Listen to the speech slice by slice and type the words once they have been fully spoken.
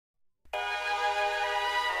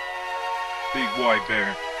Big White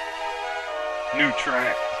Bear. New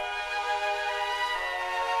track.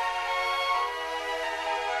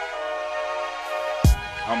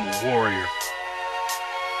 I'm a warrior.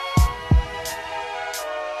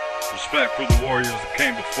 Respect for the warriors that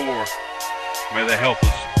came before. May they help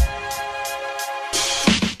us.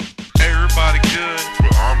 Everybody good,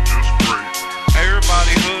 but I'm just great.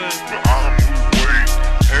 Everybody hood, but I move weight.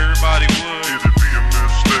 Everybody would, It'd be a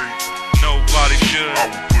mistake. Nobody should. I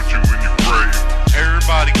will put you in your grave.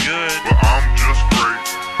 Everybody good, but I'm just great.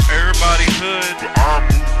 Everybody hood, but I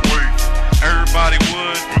move weight. Everybody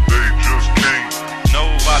would, but they just can't.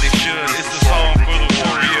 Nobody should. It's a song for the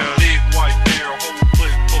warriors. Big White Bear, a whole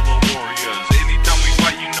clique full of warriors. Anytime we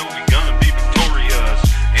fight, you know we gonna be victorious.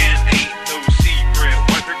 And ain't no secret,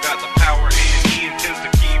 White Bear got the power and he intends to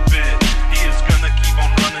keep it. He is gonna keep on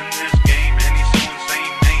running this game, and he's so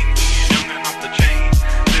insane, man. He is young and off the chain.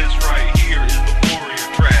 This right here is the warrior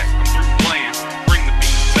track. I'm through playing, bring the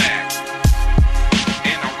beat back.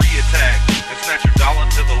 And I'll re-attack and snatch your dollar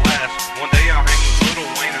to the last. One day I'll hang with Little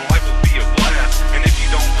Wayne and life will be a blast. And if you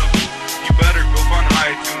don't know, you better go find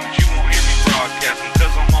iTunes. You won't hear me broadcasting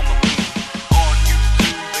cause I'm on the moon. On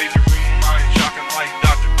YouTube, there's your room. I ain't shocking like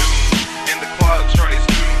Dr. Doom. And the clock strikes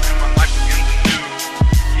noon and my life begins anew.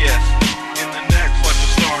 Yes, in the next life a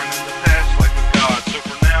star and in the past life a god. So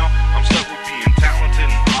for now, I'm stuck with being talented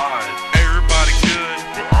and odd. Everybody good,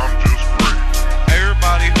 but I'm just great.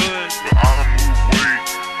 Everybody hood, but I move weight.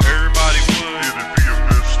 Everybody would, It'd be a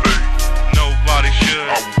mistake. Nobody should.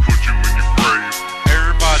 I will put you in your grave.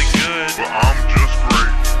 Everybody good, but I'm just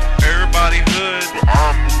great. Everybody hood, but I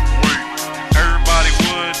move weight. Everybody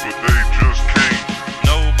would, but they just can't.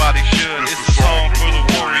 Nobody should. It's a song for the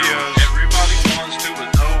warriors. Everybody wants to, but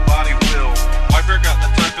nobody will. White Bear got the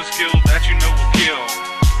type of skill that you know will kill.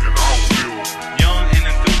 And I will. Young and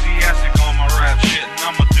enthusiastic on my rap shit, and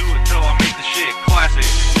I'ma do it till I make the shit classic.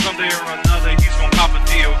 Someday or another, he's gonna cop a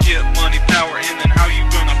deal, get money, power, and then how you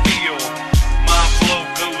gonna feel? My flow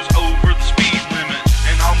goes over the speed limit,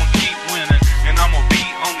 and I'ma keep winning, and I'ma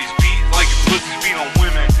beat on these beats like your pussies beat on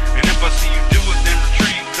women. And if I see you do it, then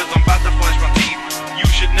retreat, cause I'm about to flash my teeth. You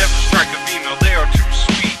should never strike a female, they are too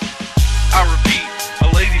sweet. I repeat, a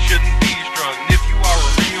lady shouldn't be struck, and if you are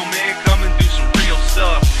a real man, come and do some real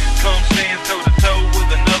stuff. Come stand toe to toe with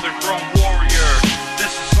another grown warrior.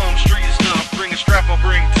 This is some street stuff, bring a strap, I'll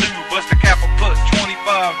bring two. Bust a cap, I'll put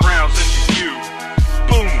 25 rounds into you.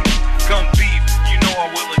 Boom, come beef, you know I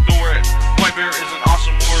will ignore it. White Bear is an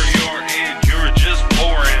awesome warrior, and you're just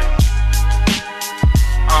boring.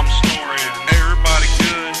 I'm snoring. Everybody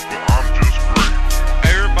good, but I'm just great.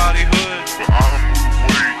 Everybody hood, but I move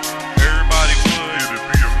weight. Everybody would, It'd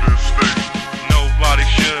be a mistake. Nobody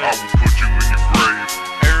should. I will put you in your grave.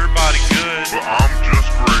 Everybody good, but I'm just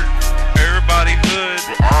great. Everybody hood,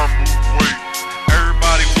 but I move weight.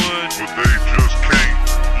 Everybody would, but they just can't.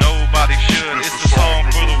 Nobody should. It's a song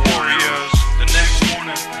for the warriors. The next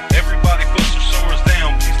morning, everybody puts their swords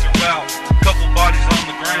down, peace throughout. Couple bodies on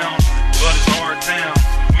the ground, but it's our town.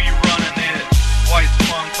 We running it, White's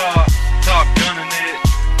on top, top gunning it,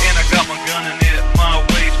 and I got my gun in it, my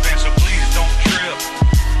waistband, so please don't trip.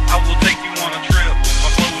 I will take you on a trip. My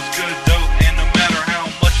flow is good dope, and no matter how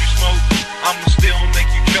much you smoke, I'ma still make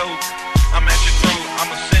you choke. I'm at your throat,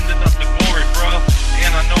 I'ma send it up to glory, bruh.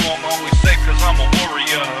 And I know I'm always safe, cause I'm a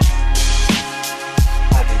warrior.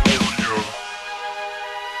 I'm a warrior.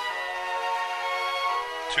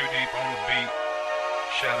 Too deep on the beat.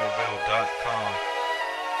 Shadowville.com.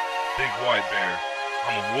 Big White Bear.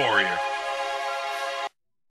 I'm a warrior.